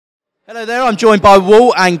Hello there, I'm joined by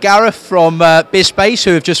Walt and Gareth from Bizspace,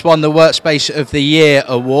 who have just won the Workspace of the Year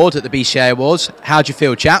award at the BCA Awards. How do you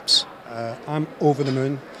feel, chaps? I'm over the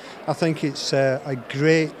moon. I think it's a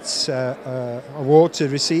great award to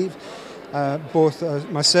receive. Both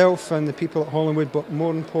myself and the people at Hollinwood, but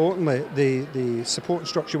more importantly, the support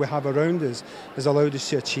structure we have around us has allowed us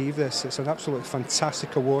to achieve this. It's an absolutely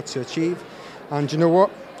fantastic award to achieve. And you know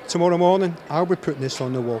what? Tomorrow morning, I'll be putting this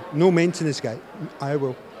on the wall. No maintenance guy, I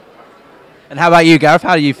will. And how about you, Gareth?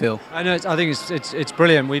 How do you feel? I know. I think it's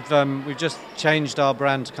brilliant. We've just changed our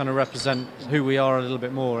brand to kind of represent who we are a little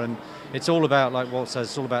bit more, and it's all about, like Walt says,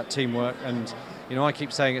 it's all about teamwork. And you know, I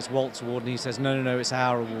keep saying it's Walt's award, and he says no, it's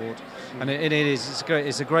our award. And it is. It's great.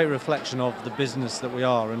 It's a great reflection of the business that we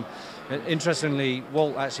are. And interestingly,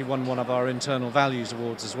 Walt actually won one of our internal values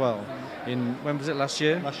awards as well. When was it? Last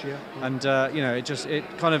year. Last year. Yeah. And you know, it's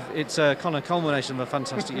a kind of culmination of a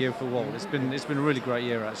fantastic year for Walt. It's been a really great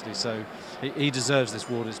year actually. So he deserves this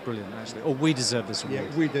award. It's brilliant actually. Or we deserve this award.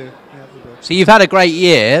 Yeah, we do. Yeah, we do. So you've had a great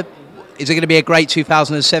year. Is it going to be a great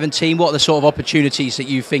 2017? What are the sort of opportunities that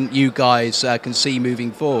you think you guys can see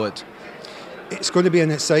moving forward? It's going to be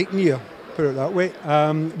an exciting year, put it that way.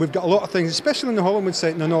 We've got a lot of things, especially in the Hollinwood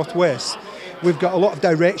site in the northwest. We've got a lot of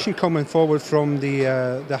direction coming forward from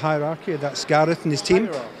the hierarchy. That's Gareth and his team.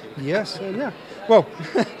 Hierarchy. Yes, yeah. Well,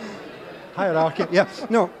 hierarchy, yeah.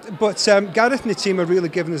 No, but Gareth and the team are really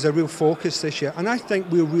giving us a real focus this year, and I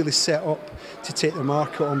think we're really set up to take the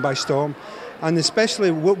market on by storm. And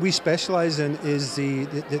especially what we specialise in is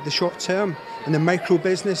the short term and the micro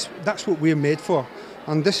business. That's what we're made for.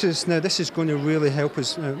 And this is going to really help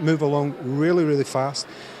us move along really fast.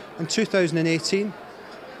 And 2018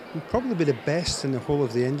 will probably be the best in the whole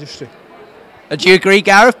of the industry. Do you agree,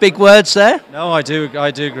 Gareth? Big words there. No, I do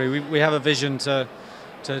agree. We have a vision to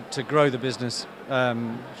grow the business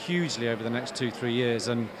hugely over the next 2-3 years,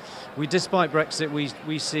 and despite Brexit,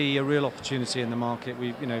 we see a real opportunity in the market.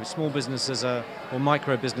 Small businesses or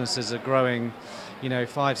micro businesses are growing,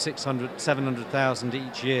 500, 600, 700,000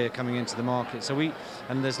 each year coming into the market.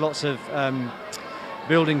 And there's lots of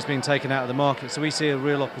buildings being taken out of the market. So we see a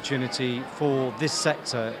real opportunity for this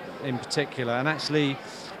sector in particular. And actually,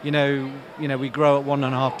 we grow at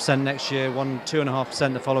 1.5% next year,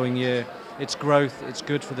 2.5% the following year. It's growth. It's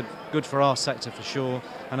good for our sector for sure.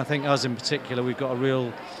 And I think us in particular, we've got a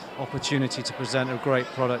real opportunity to present a great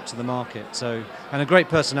product to the market. So, and a great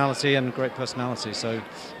personality. So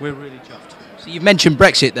we're really chuffed. So you've mentioned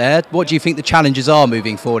Brexit there. What do you think the challenges are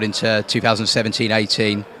moving forward into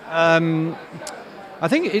 2017-18? I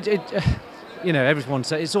think everyone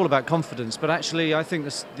says it's all about confidence, but actually I think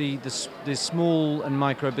the small and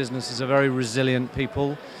micro businesses are very resilient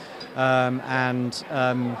people, and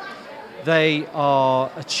they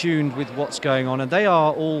are attuned with what's going on, and they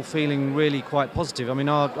are all feeling really quite positive. I mean,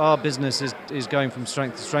 our business is going from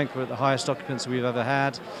strength to strength. We're at the highest occupancy we've ever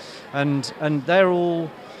had, and their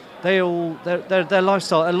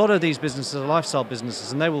lifestyle. A lot of these businesses are lifestyle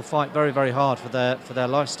businesses, and they will fight very very hard for their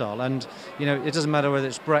lifestyle. And it doesn't matter whether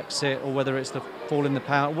it's Brexit or whether it's the fall in the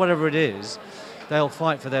pound, whatever it is, they'll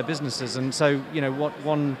fight for their businesses. And so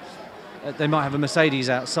they might have a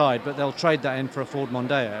Mercedes outside, but they'll trade that in for a Ford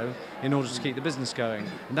Mondeo in order to keep the business going.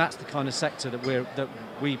 And that's the kind of sector that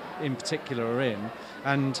we in particular are in.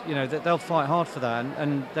 And they'll fight hard for that,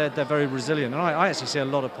 and they're very resilient. And I actually see a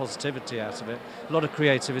lot of positivity out of it, a lot of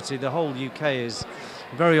creativity. The whole UK is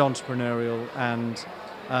very entrepreneurial, and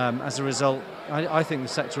as a result, I think the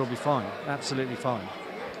sector will be fine, absolutely fine.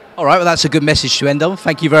 All right, well, that's a good message to end on.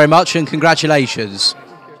 Thank you very much, and congratulations.